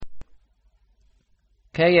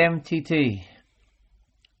KMTT.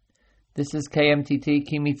 This is KMTT,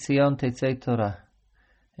 Ki Mitzion Tetzei Torah.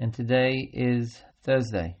 And today is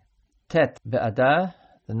Thursday, Tet Be'Adar,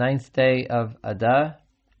 the 9th day of Adar.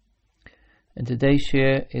 And today's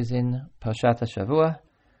shir is in Parshat HaShavua,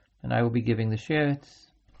 and I will be giving the shir.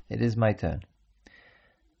 It is my turn.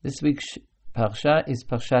 This week's Parsha is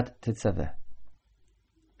Parshat Tetzaveh.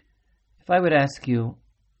 If I would ask you,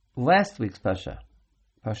 last week's Parsha,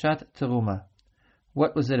 Parshat Teruma,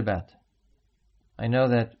 what was it about? I know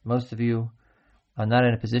that most of you are not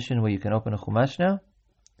in a position where you can open a Chumash now,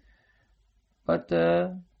 but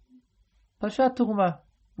Parshat Teruma,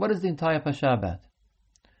 what is the entire Parsha about?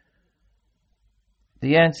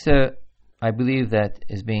 The answer, I believe, that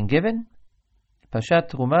is being given,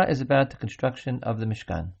 Parshat Teruma is about the construction of the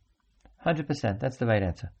Mishkan. 100%, that's the right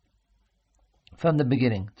answer. From the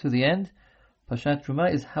beginning to the end, Parshat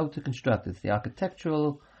Teruma is how to construct. It's the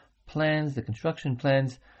architectural plans, the construction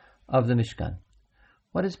plans of the Mishkan.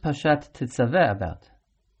 What is Parshat Tetzaveh about?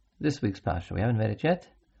 This week's Parsha. We haven't read it yet.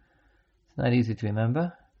 It's not easy to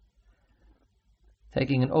remember.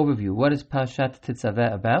 Taking an overview, what is Parshat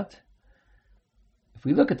Tetzaveh about? If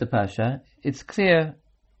we look at the Parsha, it's clear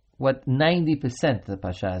what 90% of the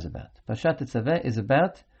Parsha is about. Parshat Tetzaveh is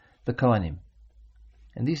about the Kohanim.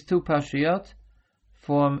 And these two Parshiyot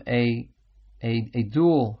form a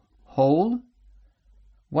dual whole.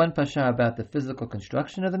 One Parsha about the physical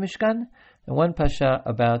construction of the Mishkan, and one Parsha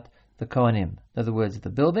about the Kohanim. In other words, the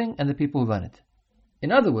building and the people who run it.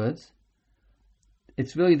 In other words,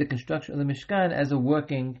 it's really the construction of the Mishkan as a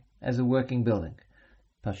working building.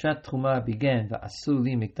 Parshat Teruma began, Va'asu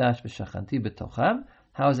li mikdash v'shachanti b'tocham.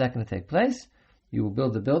 How is that going to take place? You will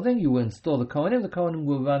build the building, you will install the Kohanim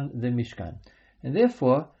will run the Mishkan. And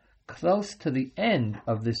therefore, close to the end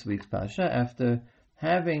of this week's Parsha, after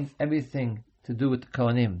having everything to do with the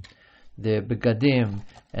Kohanim, their begadim,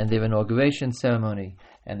 and their inauguration ceremony,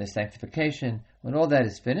 and their sanctification, when all that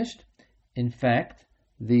is finished, in fact,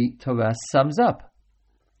 the Torah sums up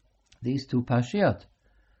these two Parshiyot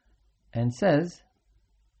and says,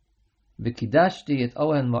 V'kidashti et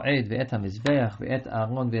Ohel Moed ve'et HaMizbeach ve'et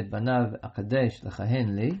Aaron ve'et Banav Akadesh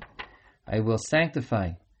l'chahen li. I will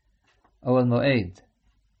sanctify Ohel Moed,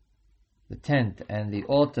 the tent and the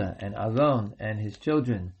altar, and Aaron and his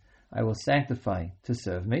children I will sanctify to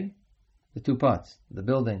serve me. The two parts, the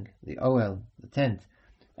building, the Ohel, the tent,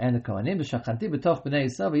 and the Kohanim. V'shachanti b'toch b'nei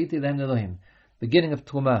Yisrael v'yiti lehem Elohim. Beginning of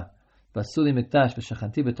Teruma. V'asu li mikdash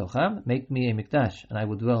v'shachanti b'tocham. Make me a mikdash, and I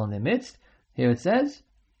will dwell in their midst. Here it says,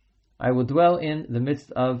 I will dwell in the midst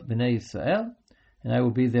of b'nei Yisrael, and I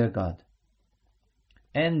will be their God.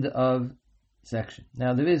 End of section.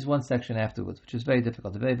 Now there is one section afterwards, which is very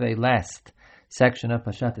difficult. The very, very last section of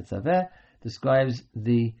Parshat Tetzaveh describes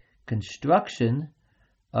the construction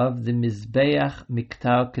of the Mizbeach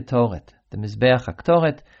Miktar Ketoret. The Mizbeach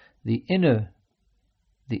HaKetoret, the inner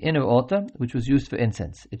altar, which was used for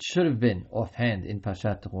incense. It should have been offhand in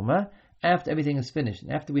Parshat Teruma. After everything is finished,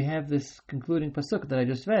 and after we have this concluding pasuk that I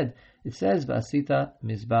just read, it says, V'asita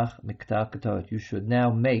Mizbach Miktar Ketoret. You should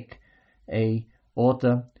now make a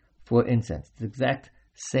altar for incense. It's the exact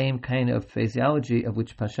same kind of phraseology of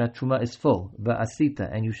which Parshat Teruma is full.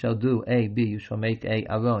 V'asita, and you shall do A, B, you shall make a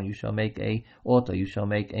aron, you shall make a altar, you shall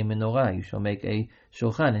make a menorah, you shall make a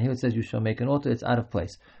shulchan. And here it says you shall make an altar. It's out of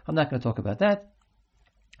place. I'm not going to talk about that.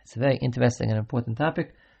 It's a very interesting and important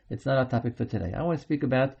topic. It's not our topic for today. I want to speak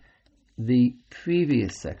about the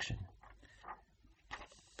previous section.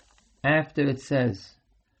 After it says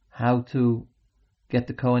how to get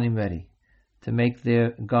the Kohanim ready to make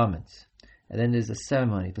their garments, and then there's a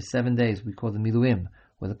ceremony for 7 days we call the Miluim,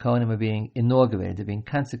 where the Kohanim are being inaugurated, they're being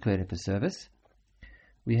consecrated for service.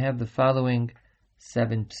 We have the following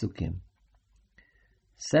 7 psukim.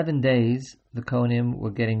 7 days the Kohanim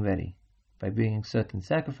were getting ready by bringing certain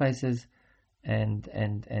sacrifices and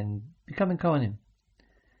becoming Kohanim.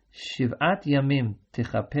 Shiv'at yamim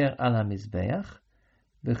tichaper al hamizbeach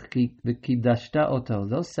v'kidashta oto.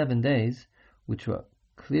 Those 7 days, which were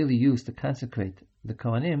clearly used to consecrate the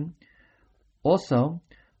Kohanim, also,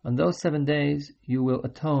 on those 7 days, you will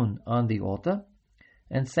atone on the altar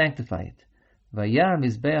and sanctify it. Vaya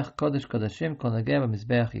mizbeach kodesh kodashim kol nageh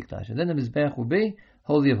mizbeach yikdash. And then the mizbeach will be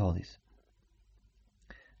holy of holies.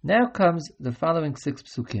 Now comes the following 6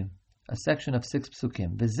 psukim, a section of 6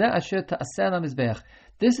 psukim. V'zeh asher ta'aseh al mizbeach.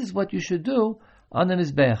 This is what you should do on the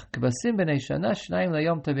mizbeach. Kvasim b'nei shana shnayim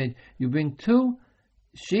layom tavid. You bring 2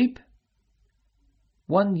 sheep,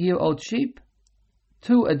 1-year-old sheep,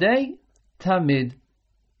 2 a day, tamid,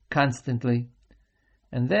 constantly.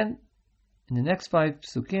 And then, in the next 5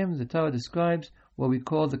 psukim, the Torah describes what we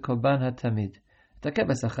call the Korban HaTamid. את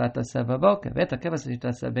הכבש אחת תעשה בבוקר, ואת הכבש השני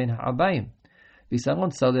תעשה בין הערביים. ויסרון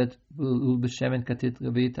סולת ובשמן כתית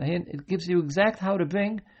רביעית. It gives you exact how to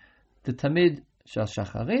bring the tamid shal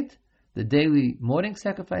shacharit, the daily morning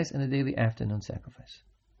sacrifice and the daily afternoon sacrifice.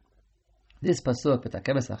 This pasuk, ואת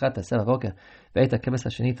הכבש אחת תעשה בבוקר, ואת הכבש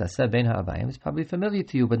השני תעשה בין הערביים, is probably familiar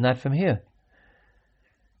to you, but not from here.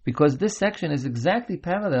 Because this section is exactly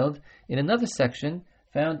paralleled in another section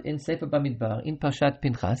found in Sefer Bamidbar, in Parshat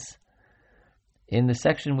Pinchas, in the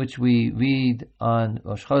section which we read on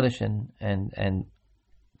Rosh Chodesh and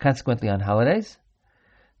consequently on holidays,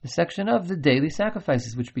 the section of the daily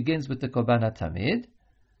sacrifices, which begins with the Korban HaTamid,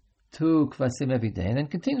 2 kvasim every day, and then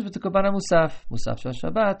continues with the Korban HaMusaf, Musaf Shal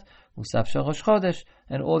Shabbat, Musaf Shal Rosh Chodesh,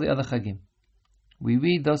 and all the other Chagim. We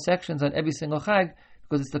read those sections on every single Chag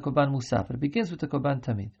because it's the Korban Musaf. It begins with the Korban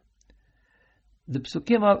Tamid. The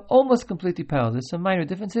Psukim are almost completely parallel. There's some minor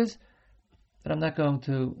differences that I'm not going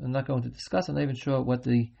to discuss. I'm not even sure what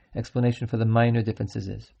the explanation for the minor differences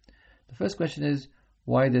is. The first question is,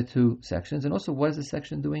 why there are 2 sections? And also, what is the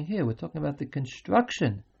section doing here? We're talking about the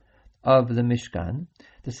construction of the Mishkan,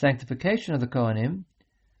 the sanctification of the Kohanim,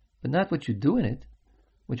 but not what you do in it.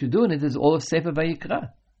 What you do in it is all of Sefer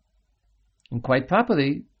Vayikra. And quite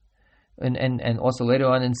properly, and also later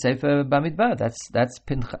on in Sefer Bamidbar, that's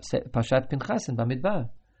Parshat Pinchas and Bamidbar.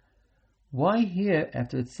 Why here,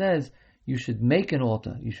 after it says, you should make an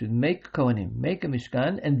altar, you should make Kohanim, make a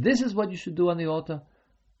Mishkan, and this is what you should do on the altar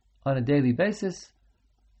on a daily basis.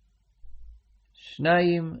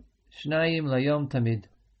 Shnayim layom tamid,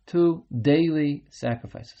 2 daily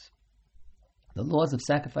sacrifices. The laws of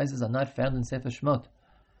sacrifices are not found in Sefer Shemot.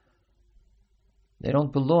 They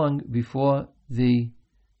don't belong before the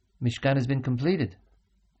Mishkan has been completed.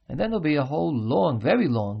 And then there'll be a whole long, very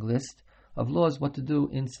long list of laws what to do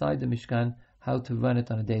inside the Mishkan, how to run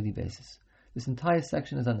it on a daily basis. This entire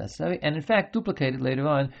section is unnecessary, and in fact duplicated later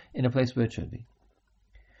on in a place where it should be.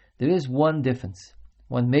 There is one difference,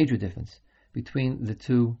 one major difference between the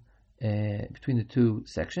two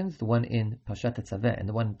sections, the one in Parshat Tetzaveh and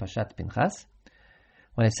the one in Parshat Pinchas.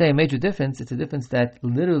 When I say a major difference, it's a difference that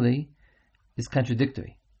literally is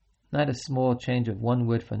contradictory. Not a small change of one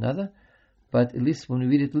word for another, but at least when we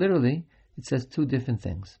read it literally, it says 2 different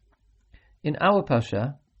things. In our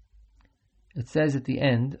Parsha, it says at the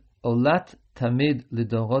end, Olat Tamid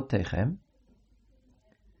Lidorotechem,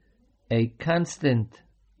 a constant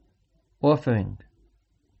offering,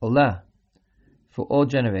 Olah, for all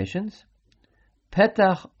generations,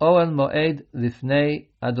 Petach Oel Moed Lifnei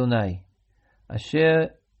Adonai,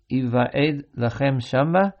 Asher Ivaed Lachem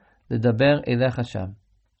Shama, Ledaber Elecha Sham.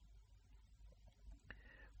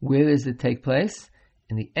 Where does it take place?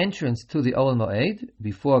 In the entrance to the Oel Moed,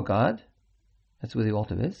 before God. That's where the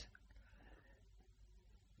altar is.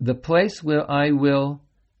 The place where I will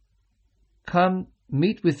come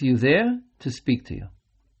meet with you there to speak to you.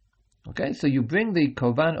 Okay, so you bring the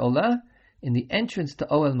Korban Olah in the entrance to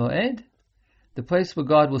Oel Moed, the place where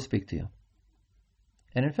God will speak to you.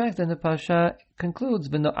 And in fact, then the Parsha concludes,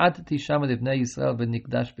 "V'no'adti shama livnei Yisrael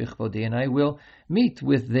v'nikdash b'chvodi," and I will meet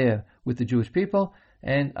with the Jewish people,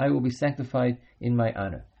 and I will be sanctified in my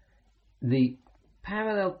honor. The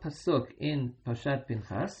parallel pasuk in Parshat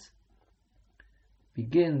Pinchas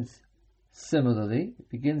begins similarly. It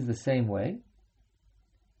begins the same way.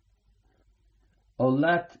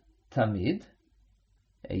 Olat Tamid,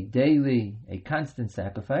 a constant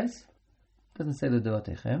sacrifice. It doesn't say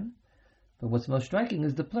L'Dorotechem, but what's most striking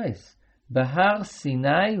is the place. Bahar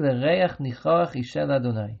Sinai l'reach nichoach ishel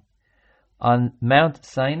Adonai. On Mount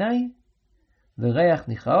Sinai, l'reach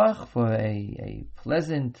nichoach, for a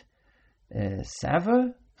pleasant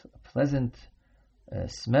savor, a pleasant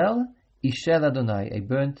smell, ishel Adonai, a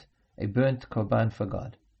burnt korban for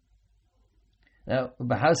God. Now,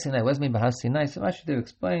 Bahar Sinai, what does it mean Bahar Sinai? So Rashi there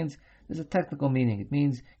explains, there's a technical meaning. It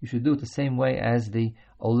means you should do it the same way as the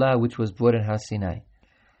Olah which was brought in Har Sinai.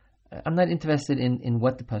 I'm not interested in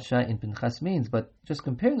what the Parsha in Pinchas means, but just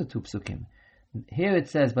compare the 2 psukim. Here it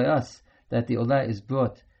says by us that the Olah is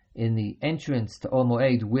brought in the entrance to Oel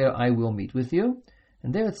Moed where I will meet with you,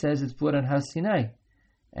 and there it says it's brought on Har Sinai,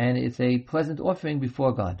 and it's a pleasant offering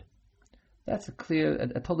before God. That's a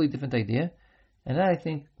totally different idea, and that I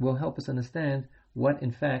think will help us understand what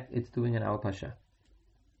in fact it's doing in our Parsha.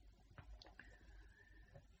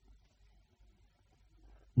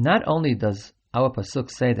 Not only does our pasuk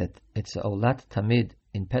say that it's Olat Tamid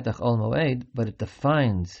in Petach Oel Moed, but it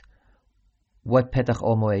defines what Petach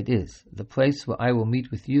Oel Moed is, the place where I will meet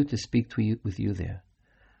with you to speak with you there.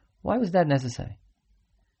 Why was that necessary?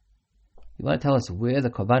 You want to tell us where the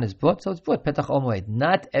Korban is brought? So it's brought Petach Oel Moed.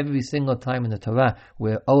 Not every single time in the Torah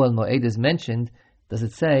where Oel Moed is mentioned does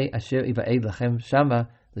it say, Asher Iva'ed Lachem Shama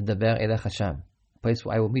L'daber Elech Hasham, a place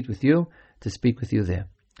where I will meet with you to speak with you there?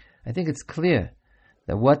 I think it's clear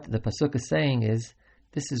that what the Pasuk is saying is,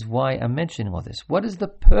 this is why I'm mentioning all this. What is the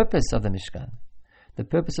purpose of the Mishkan? The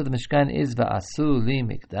purpose of the Mishkan is Va'asu li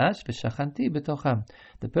mikdash v'shachanti betocham.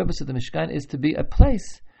 The purpose of the Mishkan is to be a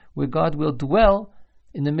place where God will dwell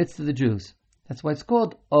in the midst of the Jews. That's why it's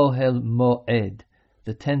called Ohel Moed,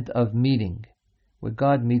 the tent of meeting, where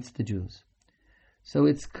God meets the Jews. So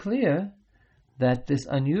it's clear that this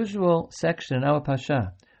unusual section in our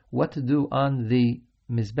Pasha, what to do on the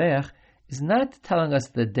Mizbeach, is not telling us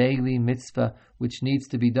the daily mitzvah which needs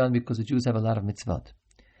to be done because the Jews have a lot of mitzvot.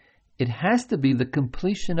 It has to be the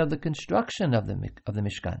completion of the construction of the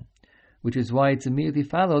Mishkan, which is why it's immediately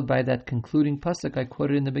followed by that concluding pasuk I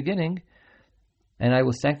quoted in the beginning, and I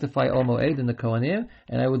will sanctify Ol Moed in the Kohanim,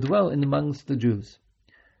 and I will dwell in amongst the Jews.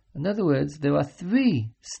 In other words, there are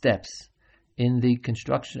 3 steps in the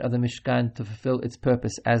construction of the Mishkan to fulfill its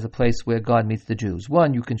purpose as a place where God meets the Jews.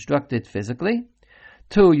 1, you construct it physically.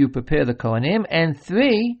 2, you prepare the Kohanim. And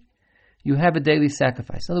 3, you have a daily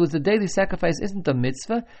sacrifice. In other words, the daily sacrifice isn't a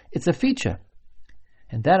mitzvah, it's a feature.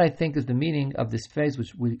 And that, I think, is the meaning of this phrase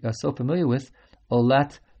which we are so familiar with,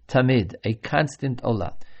 Olat Tamid, a constant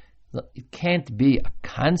Olah. It can't be a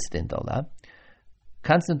constant Olah.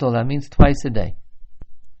 Constant Olah means twice a day.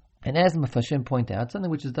 And as the Mefashim point out,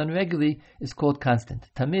 something which is done regularly is called constant.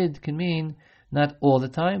 Tamid can mean not all the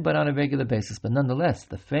time, but on a regular basis. But nonetheless,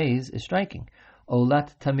 the phrase is striking.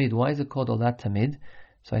 Olat Tamid. Why is it called Olat Tamid?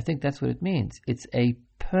 So I think that's what it means. It's a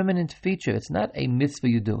permanent feature. It's not a mitzvah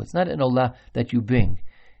you do. It's not an Olah that you bring.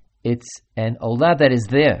 It's an Olah that is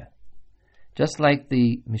there. Just like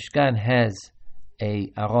the Mishkan has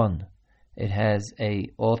a Aron, it has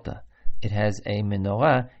a altar, it has a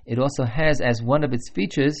menorah, it also has as one of its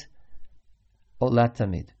features Olat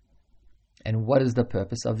Tamid. And what is the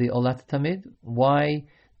purpose of the Olat Tamid? Why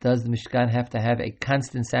does the Mishkan have to have a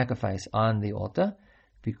constant sacrifice on the altar?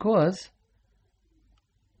 Because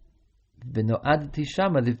because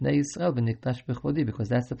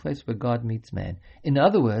that's the place where God meets man. In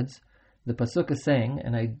other words, the Pasuk is saying,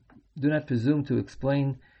 and I do not presume to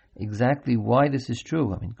explain exactly why this is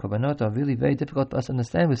true. I mean, Korbanot are really very difficult for us to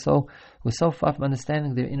understand. We're so far from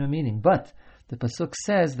understanding their inner meaning. But the Pasuk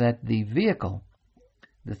says that the vehicle,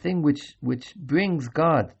 the thing which brings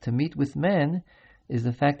God to meet with man, is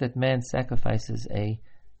the fact that man sacrifices a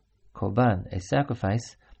korban, a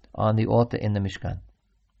sacrifice, on the altar in the Mishkan.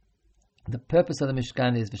 The purpose of the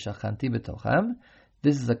Mishkan is v'shachanti betocham.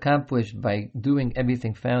 This is accomplished by doing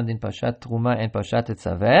everything found in Parshat Truma and Parshat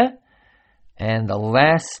Tetzaveh. And the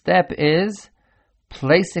last step is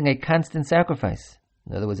placing a constant sacrifice.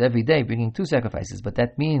 In other words, every day bringing 2 sacrifices. But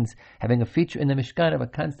that means having a feature in the Mishkan of a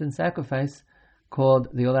constant sacrifice called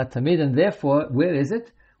the Olat Tamid. And therefore, where is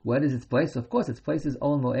it? What is its place? Of course, its place is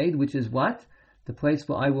Ol Moed, which is what? The place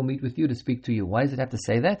where I will meet with you to speak to you. Why does it have to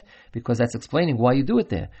say that? Because that's explaining why you do it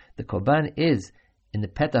there. The Korban is in the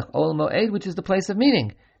Petach Ol Moed, which is the place of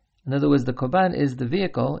meeting. In other words, the Korban is the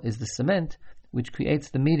vehicle, is the cement, which creates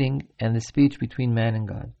the meeting and the speech between man and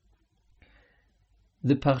God.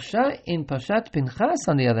 The Parsha in Parshat Pinchas,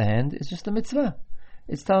 on the other hand, is just a mitzvah.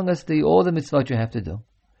 It's telling us all the mitzvot you have to do.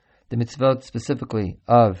 The mitzvot specifically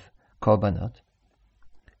of Korbanot.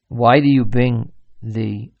 Why do you bring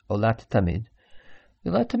the Olat Tamid?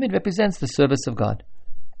 The Olat Tamid represents the service of God.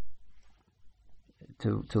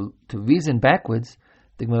 To reason backwards,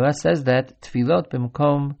 the Gemara says that Tfilot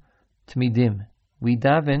b'mkom Tmidim. We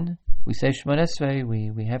daven, we say Shemona Esrei,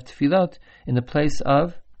 we have Tfilot in the place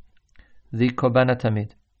of the Korban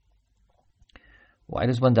Tamid. Why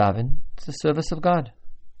does one daven? It's the service of God.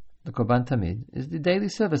 The Korban Tamid is the daily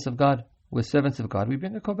service of God. We're servants of God. We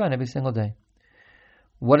bring a Korban every single day.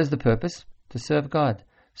 What is the purpose? To serve God.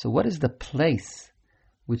 So what is the place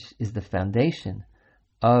which is the foundation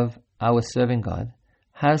of our serving God?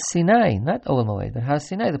 Har Sinai, not Ol Moed, but Har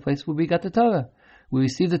Sinai, the place where we got the Torah. We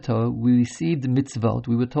received the Torah, we received the mitzvot,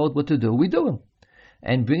 we were told what to do, we do them.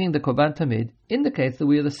 And bringing the Korban Tamid indicates that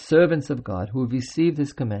we are the servants of God who have received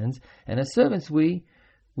His commands, and as servants we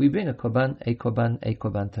bring a Korban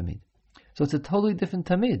Tamid. So it's a totally different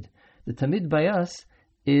Tamid. The Tamid by us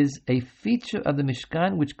is a feature of the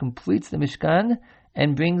Mishkan which completes the Mishkan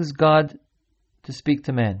and brings God to speak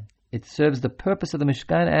to man. It serves the purpose of the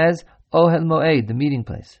Mishkan as Ohel Moed, the meeting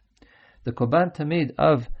place. The Korban Tamid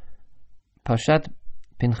of Parshat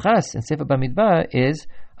Pinchas and Sefer Bamidbar is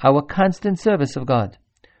our constant service of God.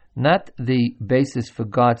 Not the basis for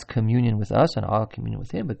God's communion with us and our communion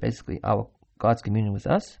with Him, but basically God's communion with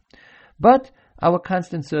us, but our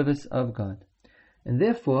constant service of God. And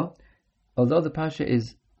therefore, although the Parsha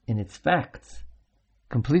is, in its facts,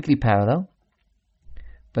 completely parallel,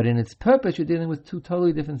 but in its purpose you're dealing with two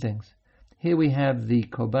totally different things. Here we have the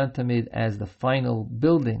Korban Tamid as the final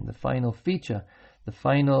building, the final feature, the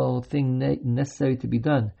final thing necessary to be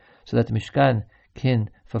done so that the Mishkan can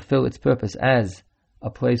fulfill its purpose as a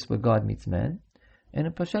place where God meets man. And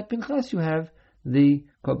in Parshat Pinchas you have the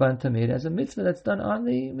Korban Tamid as a mitzvah that's done on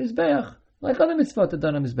the Mizbeach, like other mitzvot are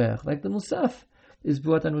done on Mizbeach, like the Musaf is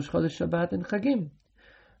brought on Rosh Chodesh, Shabbat, and Chagim.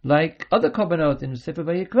 Like other korbanot in Sefer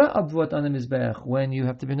Vayikra are brought on the Mizbeach, when you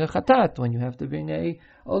have to bring a chatat, when you have to bring a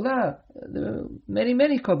olah. There are many,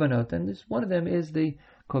 many korbanot, and this one of them is the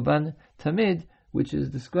Korban Tamid, which is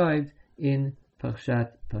described in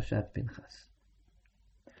Parshat Pinchas.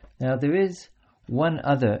 Now there is one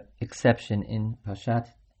other exception in Parshat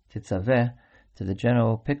Tetzaveh to the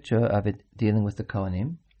general picture of it dealing with the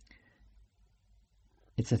Kohanim.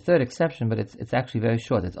 It's a third exception, but it's actually very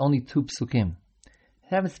short. It's only 2 psukim.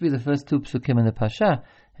 It happens to be the first 2 psukim in the Pasha,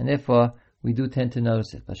 and therefore we do tend to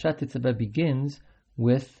notice it. Parshat Tetzaveh begins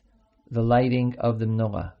with the lighting of the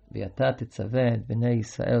menorah. V'ata tetzaveh et bnei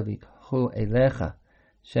Yisrael v'ikhu elecha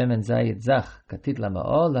shemen zayit zach katit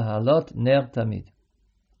lama'or lahalot ner tamid.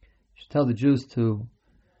 You should tell the Jews to,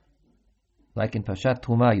 like in Parshat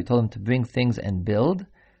Truma, you told them to bring things and build.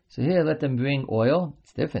 So here, let them bring oil.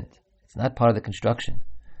 It's different. It's not part of the construction.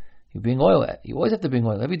 You bring oil. You always have to bring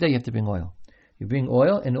oil. Every day you have to bring oil. You bring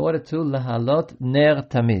oil in order to lahalot ner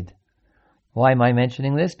tamid. Why am I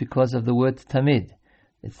mentioning this? Because of the word tamid.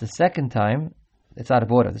 It's the second time. It's out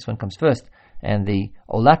of order. This one comes first. And the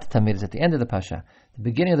olat tamid is at the end of the Pasha. The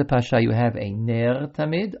beginning of the Pasha, you have a ner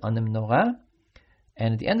tamid on the menorah.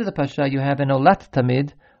 And at the end of the Pasha, you have an olat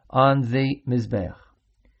tamid on the Mizbeach.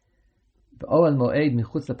 באוהל מועד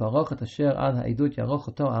מחוץ לפרוכת אשר על העדות יערוך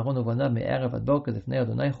אותו אהרון ובניו מערב עד בוקר לפני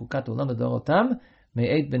אדוני חוקת עולם לדורותם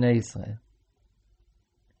מאת בני ישראל.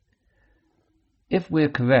 If we're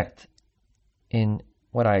correct in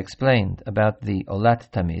what I explained about the Olat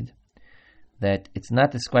Tamid, that it's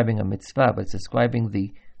not describing a mitzvah, but it's describing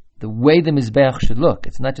the way the Mizbeach should look.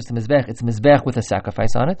 It's not just a Mizbeach, it's a Mizbeach with a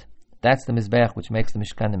sacrifice on it. That's the Mizbeach which makes the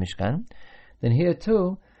Mishkan. Then here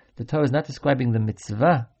too, the Torah is not describing the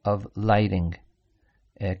mitzvah of lighting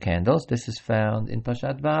candles. This is found in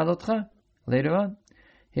Parshat Ba'alotcha later on.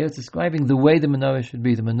 Here it's describing the way the menorah should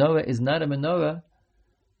be. The menorah is not a menorah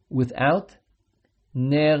without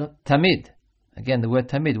ner tamid. Again, the word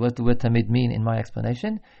tamid, what does the word tamid mean in my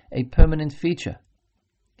explanation? A permanent feature.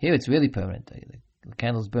 Here it's really permanent. The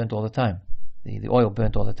candle's burnt all the time. The oil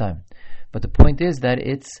burnt all the time. But the point is that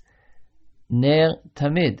it's ner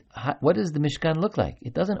tamid. What does the Mishkan look like?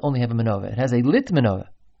 It doesn't only have a menorah. It has a lit menorah.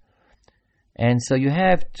 And so you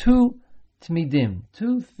have 2 tmidim,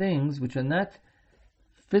 2 things which are not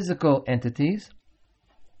physical entities.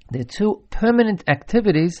 They're 2 permanent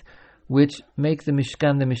activities which make the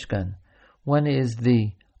Mishkan. One is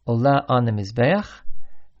the olah on the Mizbeach,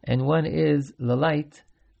 and one is the light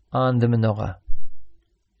on the menorah.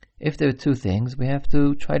 If there are 2 things, we have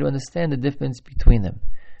to try to understand the difference between them.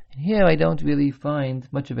 And here I don't really find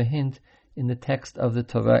much of a hint in the text of the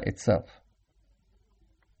Torah itself.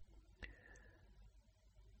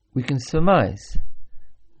 We can surmise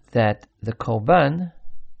that the Korban,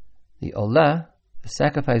 the Olah, the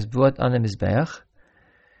sacrifice brought on the Mizbeach,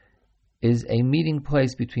 is a meeting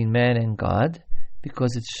place between man and God,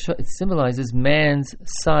 because it symbolizes man's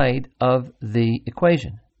side of the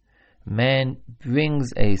equation. Man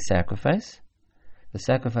brings a sacrifice. The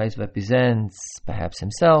sacrifice represents perhaps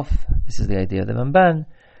himself. This is the idea of the Ramban,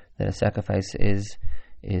 that a sacrifice is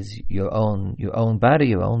your own body,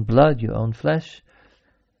 your own blood, your own flesh.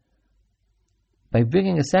 By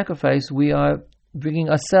bringing a sacrifice, we are bringing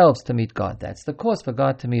ourselves to meet God. That's the cause for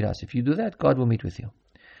God to meet us. If you do that, God will meet with you.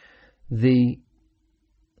 The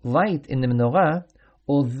light in the menorah,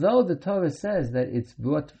 although the Torah says that it's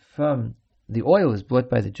brought from, the oil is brought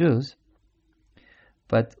by the Jews,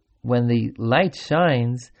 but when the light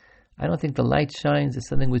shines, I don't think the light shines as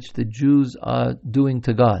something which the Jews are doing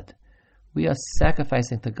to God. We are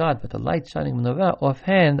sacrificing to God, but the light shining menorah,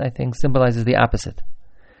 offhand, I think symbolizes the opposite.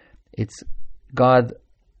 It's God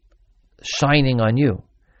shining on you.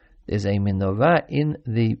 There's a menorah in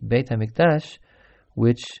the Beit HaMikdash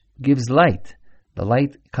which gives light. The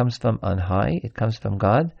light comes from on high, it comes from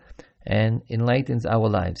God, and enlightens our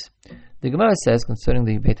lives. The Gemara says concerning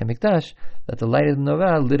the Beit HaMikdash that the light of the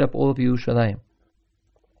menorah lit up all of Yerushalayim.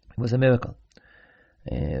 It was a miracle,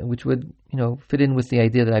 which would fit in with the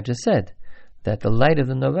idea that I've just said, that the light of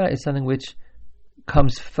the menorah is something which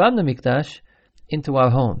comes from the Mikdash into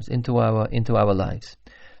our homes, into our lives.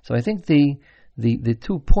 So I think the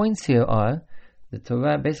 2 points here are the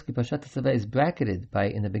Torah, basically Parshat Tetzaveh, is bracketed by,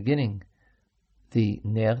 in the beginning, the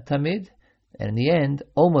Ner Tamid, and in the end,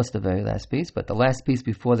 almost the very last piece, but the last piece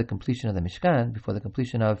before the completion of the Mishkan, before the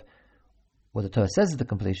completion of what the Torah says is the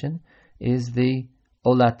completion, is the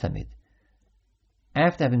Olat Tamid.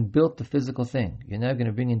 After having built the physical thing, you're now going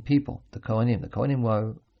to bring in people, the Kohanim. The Kohanim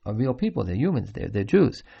are real people, they're humans, they're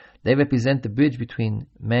Jews. They represent the bridge between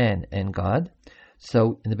man and God.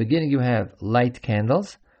 So in the beginning you have light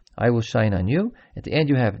candles, I will shine on you. At the end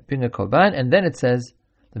you have bring a korban, and then it says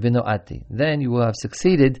v'no'ati. Then you will have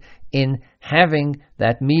succeeded in having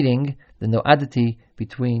that meeting, the no'adati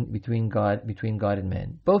between God and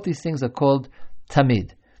man. Both these things are called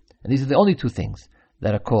tamid, and these are the only two things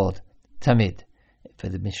that are called tamid. For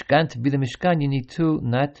the Mishkan to be the Mishkan, you need two,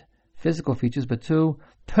 not physical features, but two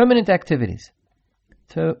permanent activities,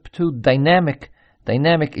 two dynamic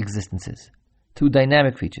existences, two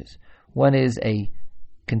dynamic features. One is a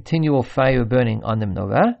continual fire burning on the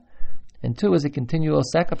menorah, and two is a continual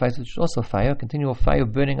sacrifice, which is also fire, continual fire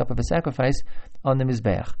burning up of a sacrifice on the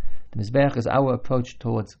Mizbeach. The Mizbeach is our approach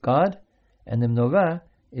towards God, and the menorah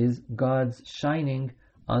is God's shining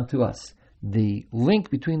onto us. The link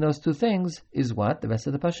between those two things is what? The rest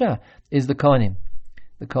of the Pasha is the Kohanim.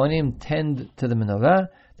 The Kohanim tend to the menorah,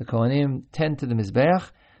 the Kohanim tend to the Mizbeach.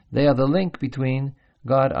 They are the link between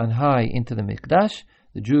God on high into the Mikdash,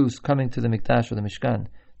 the Jews coming to the Mikdash or the Mishkan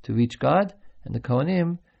to reach God, and the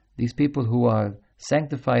Kohanim, these people who are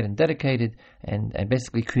sanctified and dedicated and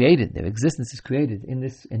basically created, their existence is created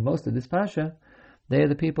in most of this Pasha. They are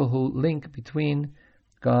the people who link between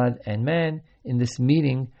God and man in this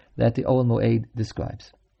meeting that the Ohel Moed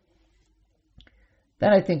describes.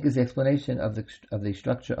 That, I think, is the explanation of the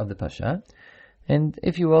structure of the Pasha. And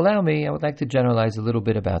if you allow me, I would like to generalize a little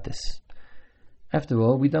bit about this. After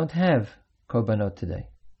all, we don't have Korbanot today.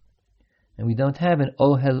 And we don't have an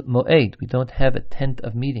Ohel Moed. We don't have a tent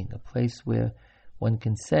of meeting, a place where one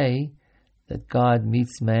can say that God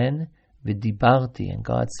meets man v'dibarti, and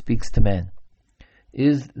God speaks to man.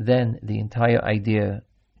 Is then the entire idea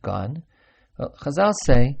gone? Well, Chazal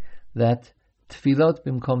say that tefillot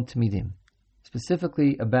bimkom tamidim,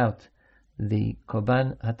 specifically about the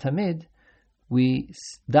Korban HaTamid, we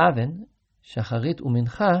daven, shacharit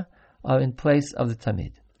umincha, are in place of the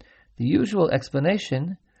Tamid. The usual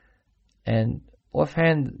explanation, and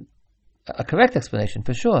offhand a correct explanation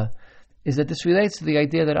for sure, is that this relates to the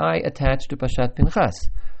idea that I attach to Pashat Pinchas.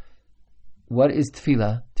 What is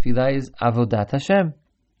tefillah? Tefillah is avodat Hashem.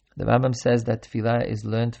 The Rambam says that tefillah is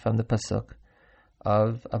learned from the pasuk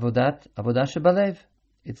of avodah shebalev.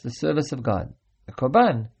 It's the service of God. A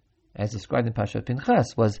korban, as described in Pashat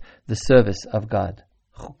Pinchas, was the service of God.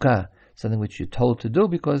 Chukah, something which you're told to do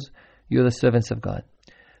because you're the servants of God.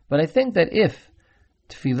 But I think that if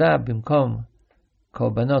tefillah bimkom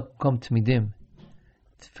korbanot kom tamidim,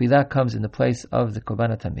 tefillah comes in the place of the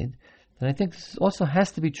korban tamid, then I think this also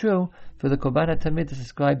has to be true for the korban tamid that's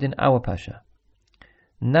described in our Pasha.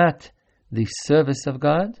 Not the service of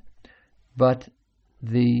God, but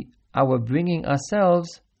our bringing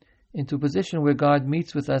ourselves into a position where God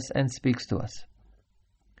meets with us and speaks to us.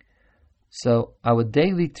 So our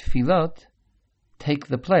daily tefillot take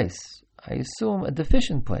the place, I assume a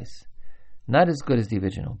deficient place, not as good as the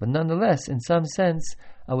original, but nonetheless, in some sense,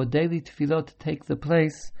 our daily tefillot take the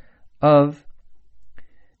place of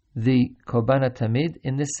the Korban Tamid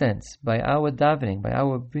in this sense, by our davening, by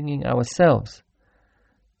our bringing ourselves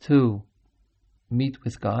to meet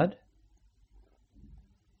with God.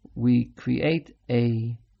 We create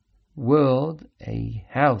a world, a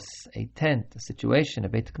house, a tent, a situation, a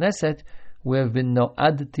Beit Knesset, where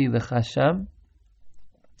v'no'adti l'chasham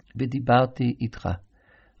v'dibarti itcha.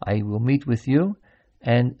 I will meet with you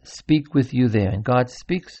and speak with you there. And God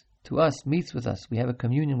speaks to us, meets with us. We have a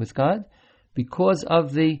communion with God because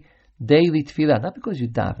of the daily tefillah. Not because you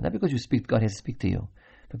daven, not because you speak, God has to speak to you,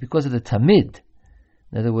 but because of the tamid.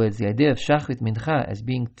 In other words, the idea of shachrit mincha as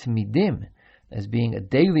being tamidim, as being a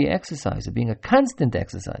daily exercise, as being a constant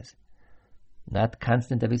exercise. Not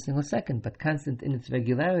constant every single second, but constant in its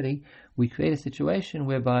regularity. We create a situation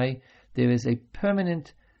whereby there is a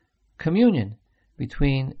permanent communion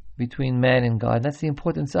between man and God. That's the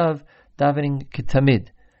importance of davening ketamid,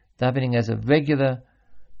 davening as a regular,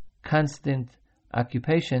 constant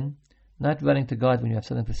occupation, not running to God when you have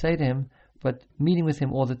something to say to Him, but meeting with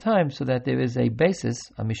Him all the time, so that there is a basis,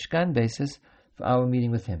 a mishkan basis, for our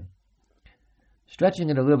meeting with Him. Stretching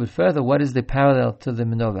it a little bit further, what is the parallel to the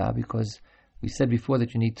menorah? Because we said before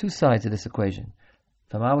that you need two sides of this equation.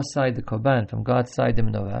 From our side, the korban; from God's side, the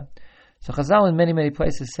menorah. So Chazal in many, many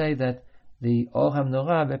places say that the Or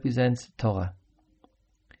HaMenorah represents Torah.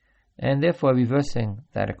 And therefore, reversing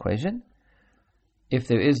that equation, if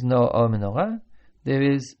there is no Or HaMenorah, there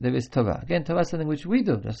is Torah. Again, Torah is something which we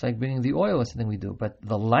do, just like bringing the oil is something we do. But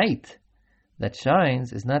the light that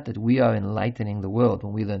shines is not that we are enlightening the world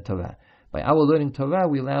when we learn Torah. By our learning Torah,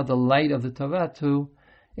 we allow the light of the Torah to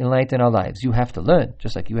enlighten our lives. You have to learn,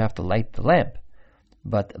 just like you have to light the lamp.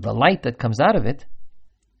 But the light that comes out of it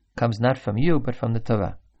comes not from you, but from the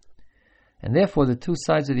Torah. And therefore, the two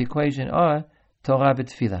sides of the equation are Torah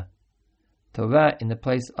v'tfilah. Torah in the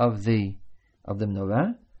place of the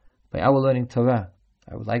menorah. By our learning Torah,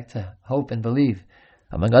 I would like to hope and believe,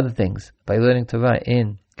 among other things, by learning Torah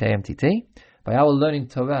in KMTT, by our learning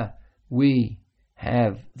Torah, we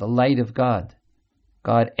have the light of God.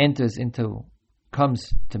 God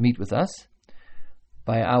comes to meet with us.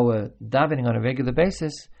 By our davening on a regular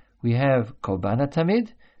basis, we have Korban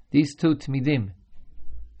Tamid, these two Tmidim,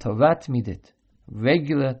 Torah Tmidit,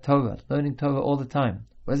 regular Torah, learning Torah all the time.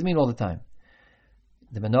 What does it mean all the time?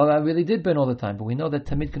 The menorah really did burn all the time, but we know that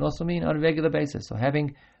Tamid can also mean on a regular basis. So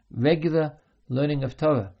having regular learning of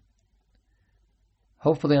Torah,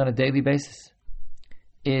 hopefully on a daily basis,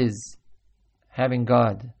 is having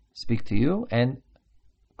God speak to you. And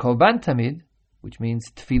Korban Tamid, which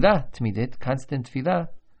means Tfilah Tmidit, constant Tfilah,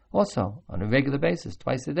 also on a regular basis,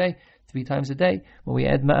 twice a day, 3 times a day, when we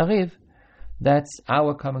add Ma'ariv, that's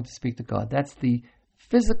our coming to speak to God. That's the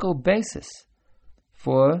physical basis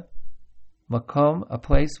for Makom, a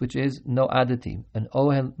place which is no adati, an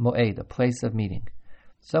ohel moed, a place of meeting.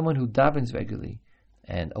 Someone who davens regularly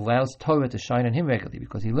and allows Torah to shine on him regularly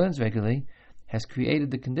because he learns regularly has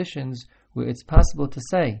created the conditions where it's possible to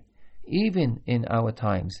say, even in our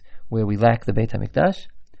times where we lack the Beit HaMikdash,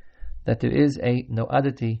 that there is a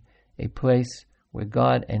noadati, a place where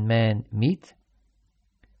God and man meet,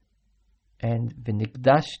 and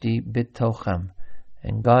v'nikdashti bitocham,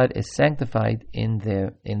 and God is sanctified in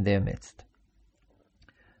their midst.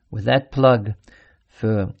 With that plug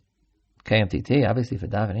for KMTT, obviously for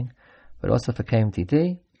davening, but also for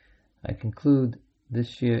KMTT, I conclude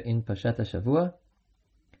this year in Parshat HaShavua,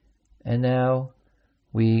 and now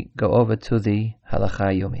we go over to the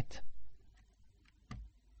Halacha Yomit.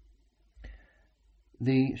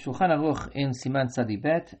 The Shulchan Aruch in Siman Tzadi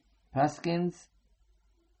Bet paskins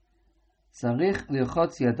Tzarich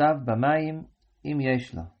lirchotz yadav b'mayim im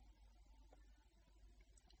yesh lo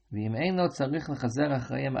v'im ein lo tzarich lechazer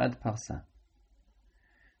achrayim ad parsa.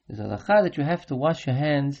 There's a halacha that you have to wash your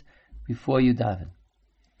hands before you daven.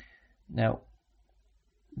 Now,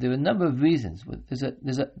 there are a number of reasons. This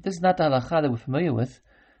is not the halacha that we're familiar with,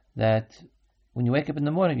 that when you wake up in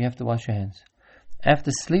the morning you have to wash your hands.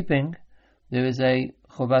 After sleeping, there is a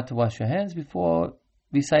chobah to wash your hands before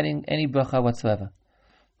reciting any bracha whatsoever.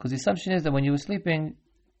 Because the assumption is that when you were sleeping,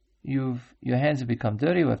 your hands have become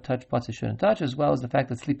dirty or have touched parts you shouldn't touch, as well as the fact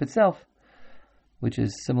that sleep itself, which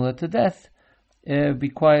is similar to death,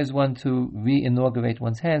 requires one to re-inaugurate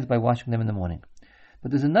one's hands by washing them in the morning. But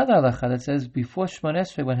there's another halacha that says before Shemona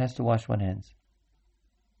Esrei one has to wash one's hands.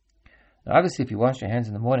 Now obviously if you wash your hands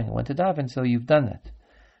in the morning and went to daven, so you've done that.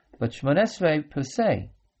 But Shemona Esrei per se,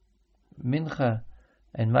 Mincha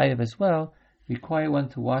and Maariv as well, require one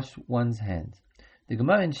to wash one's hands. The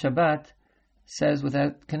Gemara in Shabbat says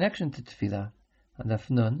without connection to Tefillah, on Daf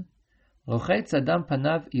Nun, Rochetz Adam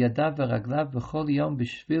panav yadav v'raglav b'chol yom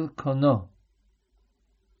b'shvil kono.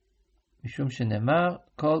 Mishum shenemar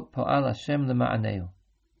kol po'al Hashem lema'aneu.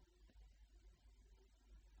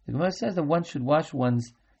 The Gemara says that one should wash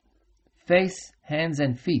one's face, hands,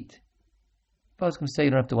 and feet. I was going to say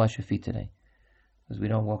you don't have to wash your feet today, because we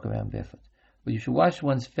don't walk around barefoot. But you should wash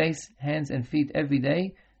one's face, hands, and feet every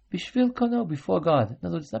day, bishvil kono, before God. In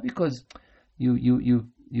other words, it's not because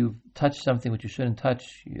you've touched something which you shouldn't touch,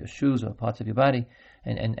 your shoes or parts of your body,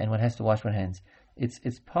 and one has to wash one's hands.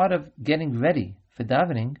 It's part of getting ready for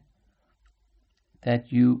davening,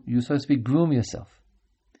 that you so to speak groom yourself.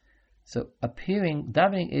 So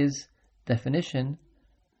davening is definition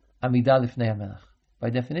amidah lifnei HaMelech.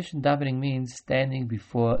 By definition, davening means standing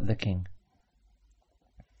before the king.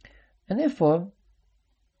 And therefore,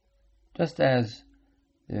 just as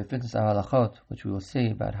there are, for instance, halachot, which we will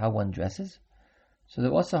see about how one dresses, so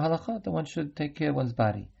there are also halachot that one should take care of one's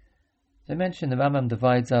body. As I mentioned, the Rambam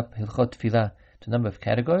divides up Hilchot Tefillah to a number of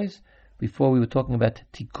categories. Before we were talking about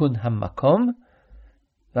Tikkun HaMakom,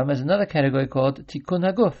 Rambam has another category called Tikkun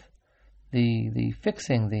HaGuf, the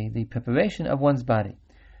fixing, the preparation of one's body.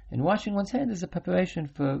 And washing one's hands is a preparation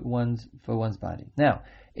for one's body. Now,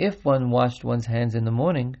 if one washed one's hands in the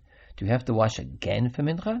morning, do you have to wash again for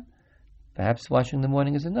mincha? Perhaps washing in the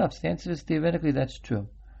morning is enough. So the answer is theoretically that's true.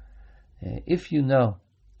 If you know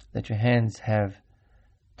that your hands have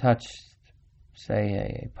touched,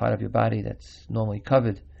 say, a part of your body that's normally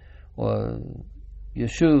covered, or your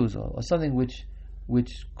shoes, or something which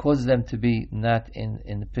which causes them to be not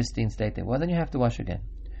in the pristine state they were, then you have to wash again.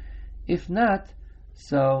 If not,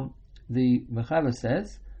 so the Mechaber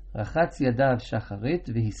says, Rachatz yadav shacharit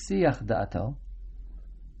v'hisiach da'ato.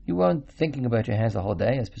 You weren't thinking about your hands the whole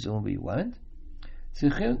day, as presumably you weren't.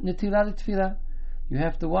 You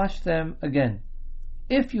have to wash them again,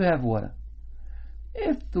 if you have water.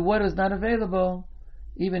 If the water is not available,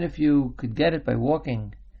 even if you could get it by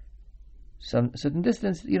walking some certain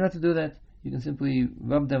distance, you don't have to do that. You can simply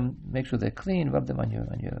rub them, make sure they're clean, rub them on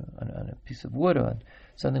a piece of wood or on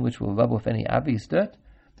something which will rub off any obvious dirt,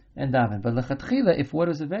 and daven. But lechatchila, if water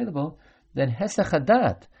is available, then hesach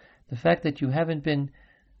hadat, the fact that you haven't been,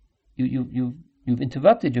 you've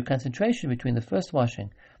interrupted your concentration between the first washing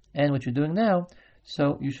and what you're doing now,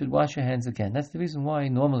 so you should wash your hands again. That's the reason why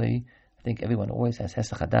normally, I think everyone always has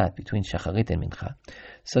hesach hadat between shacharit and mincha.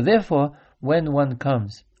 So therefore, when one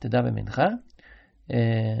comes to daven mincha,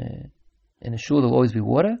 in a shul there will always be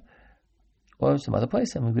water, or some other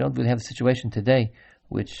place. I mean, we don't really have the situation today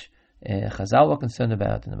which Chazal were concerned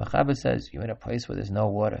about, and the Mechaber says you're in a place where there's no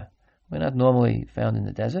water. We're not normally found in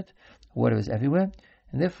the desert. Water is everywhere,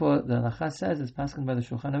 and therefore the Halacha says, as paskin by the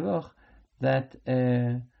Shulchan Aruch, that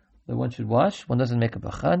one should wash. One doesn't make a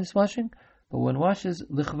bracha in this washing, but one washes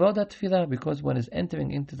lichvod tefillah, because one is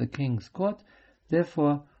entering into the king's court.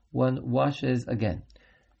 Therefore, one washes again.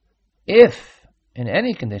 If in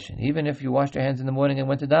any condition, even if you washed your hands in the morning and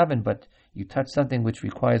went to daven, but you touched something which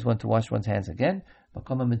requires one to wash one's hands again, a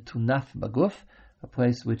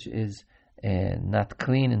place which is not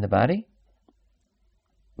clean in the body,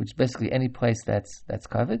 which is basically any place that's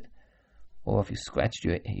covered, or if you scratched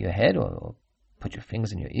your head, or put your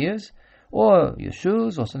fingers in your ears, or your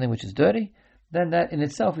shoes, or something which is dirty, then that in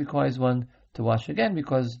itself requires one to wash again,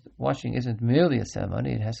 because washing isn't merely a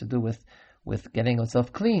ceremony, it has to do with getting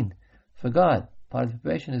oneself clean for God. Part of the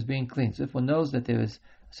preparation is being clean. So if one knows that there is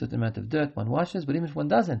a certain amount of dirt, one washes, but even if one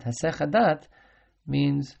doesn't, hasech hadat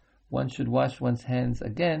means one should wash one's hands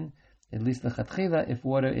again, at least lechatchila, if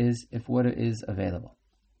water is available.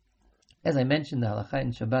 As I mentioned, the halacha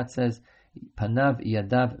in Shabbat says, panav,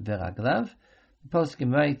 yadav, veraglav. The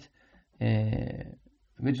poskim write,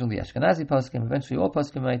 originally Ashkenazi poskim, eventually all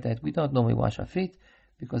poskim write that we don't normally wash our feet,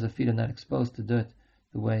 because our feet are not exposed to dirt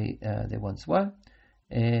the way they once were.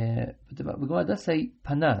 But the Gemara does say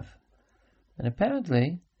panav, and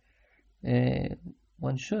apparently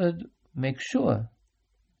one should make sure,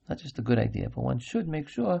 not just a good idea, but one should make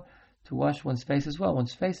sure to wash one's face as well.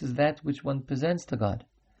 One's face is that which one presents to God,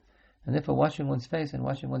 and therefore washing one's face and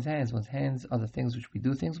washing one's hands are the things which we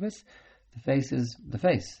do things with. The face is the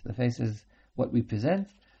face. The face is what we present,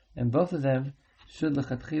 and both of them should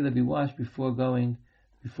lechatchila be washed before going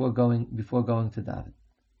to daven.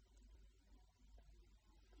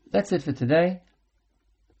 That's it for today.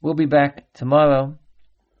 We'll be back tomorrow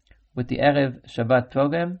with the Erev Shabbat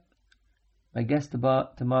program. My guest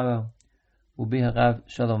tomorrow will be Harav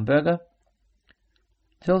Shalom Berger.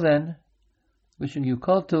 Till then, wishing you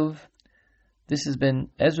kol tuv. This has been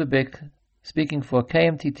Ezra Bick speaking for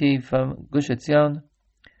KMTT from Gush Etzion.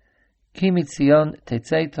 Ki mitzion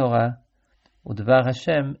tetzei Torah, u'dvar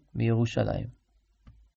Hashem mi Yerushalayim.